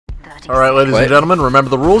Alright, ladies and gentlemen, remember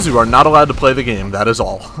the rules. You are not allowed to play the game. That is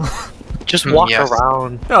all. Just walk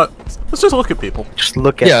around. Yeah, let's just look at people. Just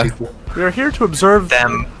look at people. We are here to observe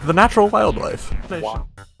the natural wildlife. Wow.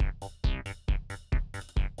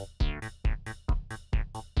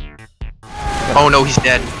 Oh no, he's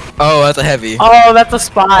dead. Oh, that's a heavy. Oh, that's a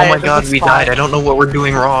spy. Oh my god, we died. I don't know what we're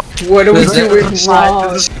doing wrong. What are we doing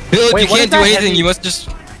wrong? Bill, Wait, you can't do anything. You must just.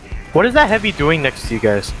 What is that heavy doing next to you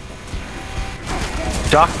guys?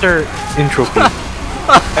 Dr. Entropy.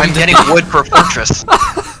 I'm getting wood for a fortress.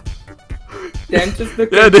 Dan just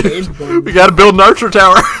looked Yeah, dude. We gotta build an archer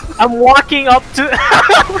tower. I'm walking up to.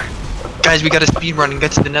 Guys, we gotta speedrun and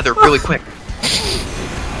get to the nether really quick.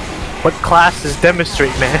 What class is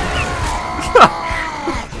demonstrate, man?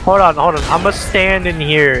 Hold on. I'm gonna stand in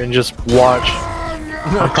here and just watch.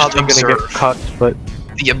 I'm probably gonna get cut, but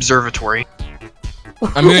the observatory.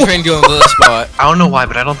 I'm gonna try and go into the spot. I don't know why,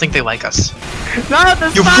 but I don't think they like us. no,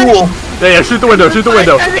 the You fool! Yeah, shoot the window. Shoot the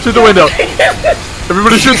window. Shoot the window.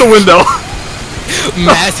 Everybody, shoot the window.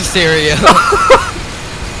 Mass hysteria.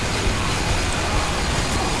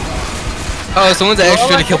 Oh, someone's actually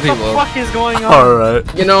trying to kill people. What the fuck is going on?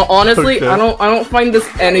 Alright. You know, honestly, Okay. I don't find this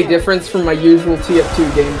any difference from my usual TF2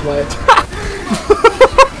 gameplay.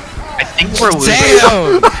 I think we're losing.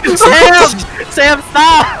 Sam,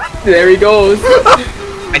 stop! There he goes.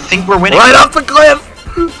 I think we're winning. Right off the cliff!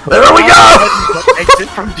 There we go! Exit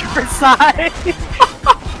from different side.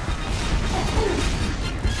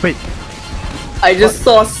 Wait. I just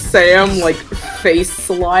saw Sam, like, face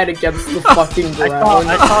slide against the fucking ground.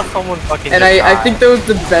 I saw someone fucking. And I think that was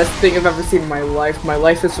the best thing I've ever seen in my life. My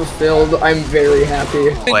life is fulfilled. I'm very happy.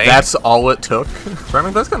 That's all it took. I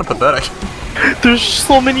mean, that's kind of pathetic. There's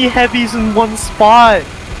so many heavies in one spot.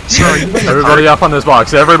 Sorry. Everybody up on this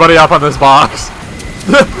box. Everybody up on this box.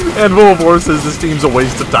 And Wolf says this team's a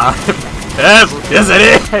waste of time. Yes it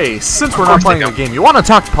is. Hey, since we're not playing a game, you want to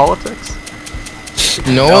talk politics?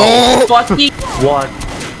 No. Fucking One.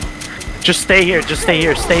 Just stay here.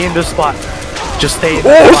 Stay in this spot. Just stay in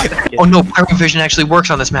this spot. Oh no, Pyro Vision actually works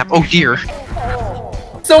on this map. Oh dear.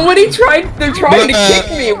 Somebody tried. They're trying to kick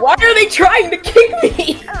me. Why are they trying to kick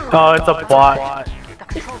me? Oh, it's a bot.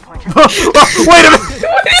 Wait a minute!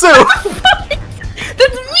 Sue!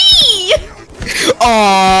 That's me.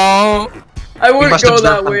 Aww. I wouldn't must go observe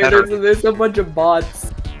that them way. better. There's a bunch of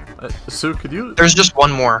bots. Sue, could you? There's just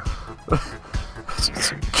one more.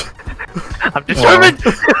 I'm determined.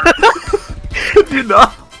 Could you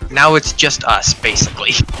not? Now it's just us,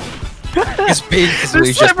 basically. It's basically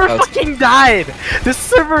This just server us. fucking died. This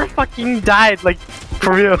server fucking died. Like,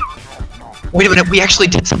 for real. Wait a minute, we actually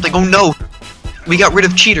did something. Oh no! We got rid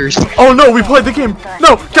of cheaters. Oh no, we played the game!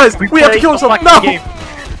 No, guys, we have to kill ourselves! No!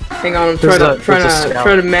 Hang on, I'm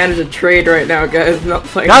trying to manage a trade right now, guys. Not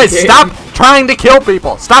playing. Guys, the game. stop trying to kill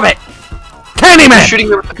people! Stop it! Candyman! Shooting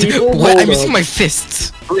the People, What? hold I'm using up. my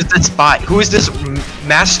fists. Who is this spy? Who is this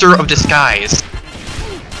master of disguise?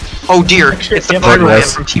 Oh dear, it's the Purple Man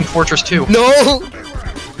from Team Fortress 2. No.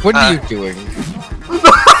 What are you doing?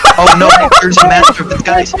 Oh no, there's a master of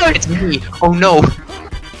disguise. It's me. Oh no.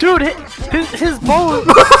 Dude, his bow.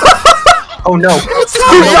 Oh no. 2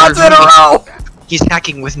 shots in a row! He's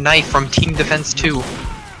hacking with knife from Team Defense 2.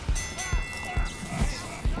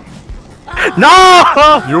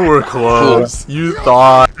 No! You were close. You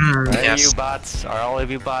thought. Are Yes. you bots? Are all of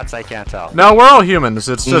you bots? I can't tell. No, we're all humans.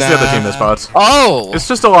 It's just the other team that's bots. Oh. It's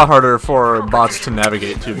just a lot harder for bots to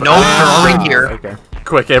navigate to. No, they're right here. Okay.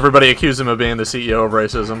 Quick, everybody accuse him of being the CEO of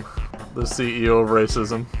racism. The CEO of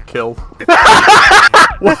racism. Killed.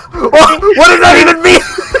 What does that even mean?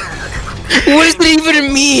 What does it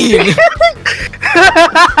even mean?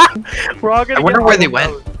 We're all gonna I wonder get where all they the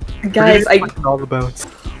went. boats. Guys, We're gonna get all the boats.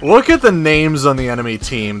 Look at the names on the enemy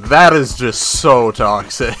team. That is just so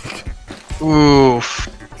toxic. Oof.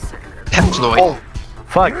 Peploid.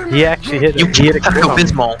 Fuck, he actually hit You him. He hit a killed kill.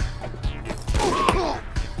 Pepto-Bismol.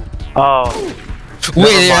 Oh. Wait,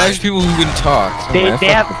 there are actually people who can talk. They Okay,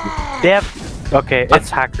 have, okay, it's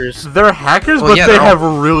hackers. They're hackers, Well, but yeah, they they're have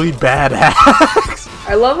really bad hacks.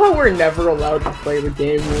 I love how we're never allowed to play the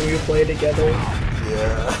game when we play together.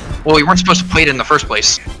 Well, we weren't supposed to play it in the first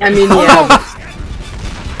place. I mean, yeah.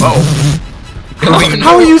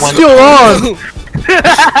 How are you still on?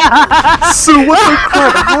 So what the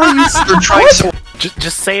crap? How are you They're trying so.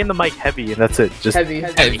 Just say in the mic heavy, and that's it. Just Heavy.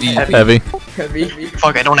 Heavy. Heavy.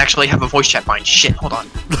 Fuck, I don't actually have a voice chat bind. Shit, hold on.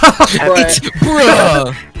 It's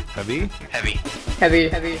bruh. Heavy? Heavy. Heavy.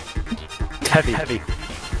 heavy. Heavy.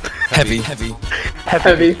 Heavy.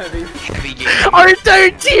 Heavy game. Our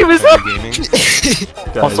entire team is Heavy gaming?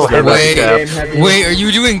 Also, they're Heavy. about to cap. Wait, are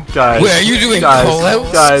you doing? Guys, Wait, are you doing guys,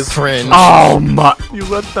 callouts? guys. Cringe. Oh my! You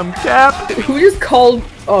let them cap? Who just called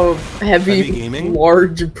heavy gaming?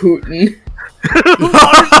 large Putin?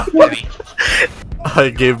 I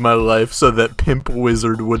gave my life so that Pimp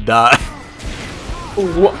Wizard would die.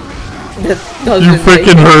 What? That doesn't You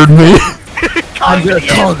freaking heard me. I'm gonna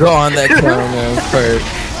conga on that camera first.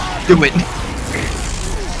 Do it.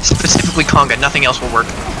 Specifically conga, nothing else will work.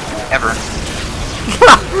 Ever.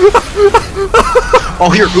 Oh,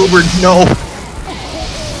 here, Uber, no!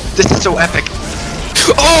 This is so epic.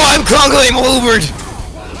 Oh, I'm conga, I'm Ubered!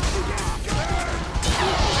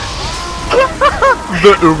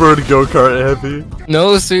 The Ubered go-kart heavy.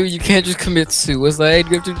 No, Sue, you can't just commit suicide.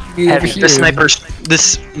 You have to be over here. The sniper's...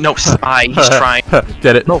 No, spy, he's trying.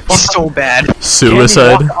 Get it? No, He's so bad.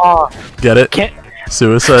 Suicide. Get it? Can't.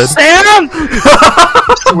 Suicide. Sam!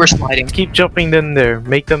 We're sliding. Keep jumping in there.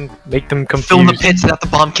 Make them confused. Fill in the pits so that the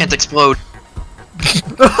bomb can't explode.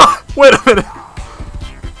 Wait a minute.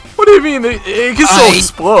 What do you mean? It can still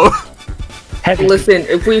explode. Heavy. Listen,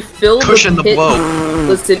 if we fill Cushion the pit, blow.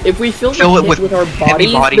 Listen, if we fill Fill the it pit with our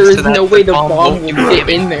heavy bodies, bodies there is so that no way the the bomb bomb won't will do fit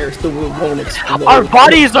damage. in there, so it won't explode. Our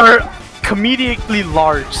bodies are comedically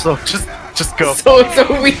large, so just go.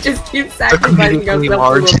 So we just keep sacrificing comedically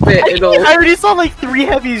ourselves to the large. pit. It'll... I already saw like 3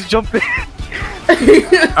 heavies jumping.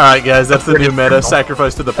 Alright, guys, that's the new meta.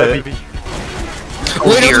 Sacrifice to the pit. Oh,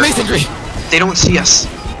 Wait, dear. no, masonry! They don't see us.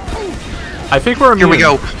 I think we're Here immune. we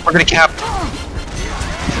go. We're gonna cap.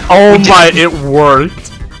 Oh We my, did- it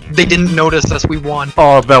worked. They didn't notice us. We won.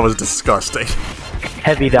 Oh, that was disgusting.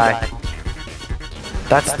 Heavy die.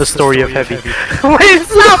 That's the story of Heavy. Wait,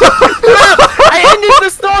 stop! I ended the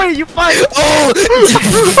story, you fuck! Oh!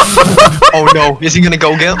 Oh no, is he gonna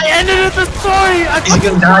go get? I ended the story! Is he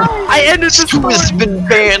gonna die? I ended the Stu story! has been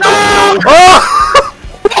banned. Oh no.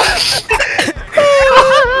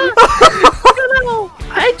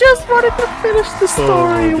 I just wanted to finish the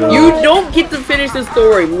story. You don't get to finish the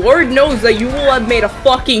story. Lord knows that you will have made a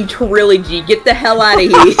fucking trilogy. Get the hell out of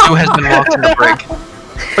here. Stu has been locked in the brig.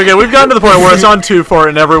 Okay, we've gotten to the point where it's on 2-4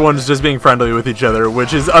 and everyone's just being friendly with each other,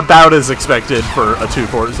 which is about as expected for a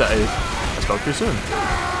 2-4. I spoke too soon.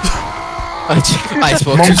 I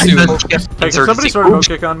spoke too soon. Hey, can somebody start a vote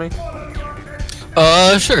kick on me?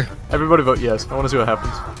 Sure. Everybody vote yes. I want to see what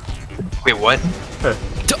happens. Wait, what?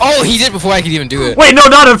 Oh, he did before I could even do it. Wait, no,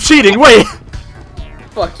 not of cheating. Wait.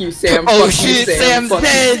 Fuck you, Sam. Oh Fuck shit, you, Sam. Sam's Fuck you.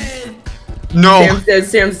 dead! No. Sam's dead.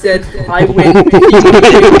 Sam's dead. I win.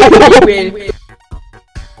 You win.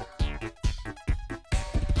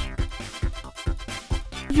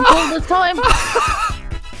 You go this time.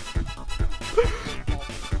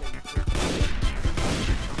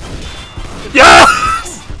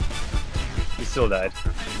 Yes! He still died.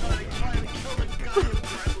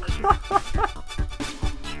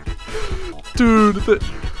 Dude,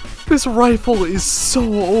 this rifle is so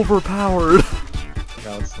overpowered.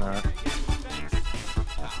 No, it's not.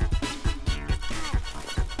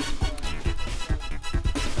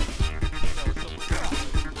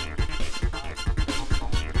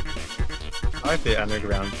 I like the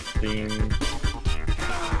underground theme.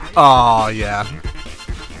 Oh yeah.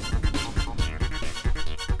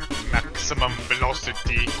 Maximum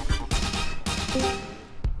velocity.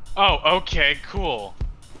 Oh, okay, cool.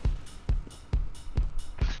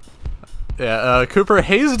 Yeah, Cooper,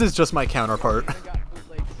 Hazed is just my counterpart.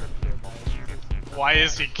 Why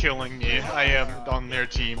is he killing me? I am on their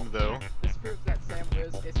team, though.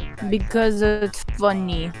 Because it's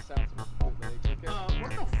funny.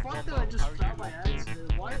 What the fuck did I just grab by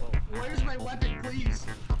accident? Where's my weapon, please?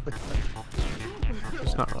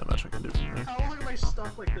 There's not really much I can do from there. How long am I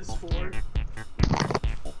stuck like this for?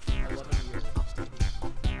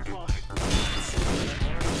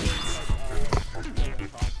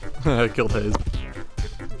 I killed Haze.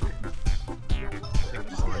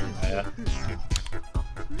 Yeah.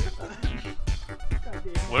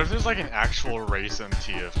 What if there's like an actual race in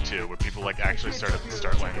TF2 where people like actually start at the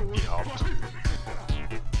start line and be helped?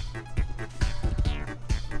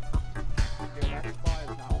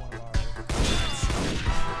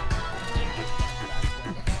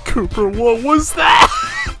 Cooper, what was that?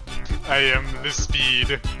 I am the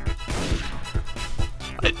speed.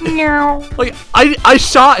 Like, I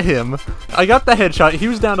shot him. I got the headshot. He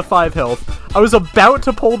was down to 5 health. I was about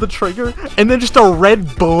to pull the trigger, and then just a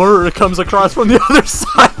red blur comes across from the other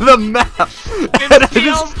side of the map. And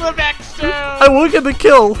The backstab! I look at the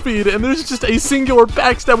kill feed, and there's just a singular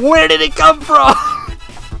backstab. Where did it come from?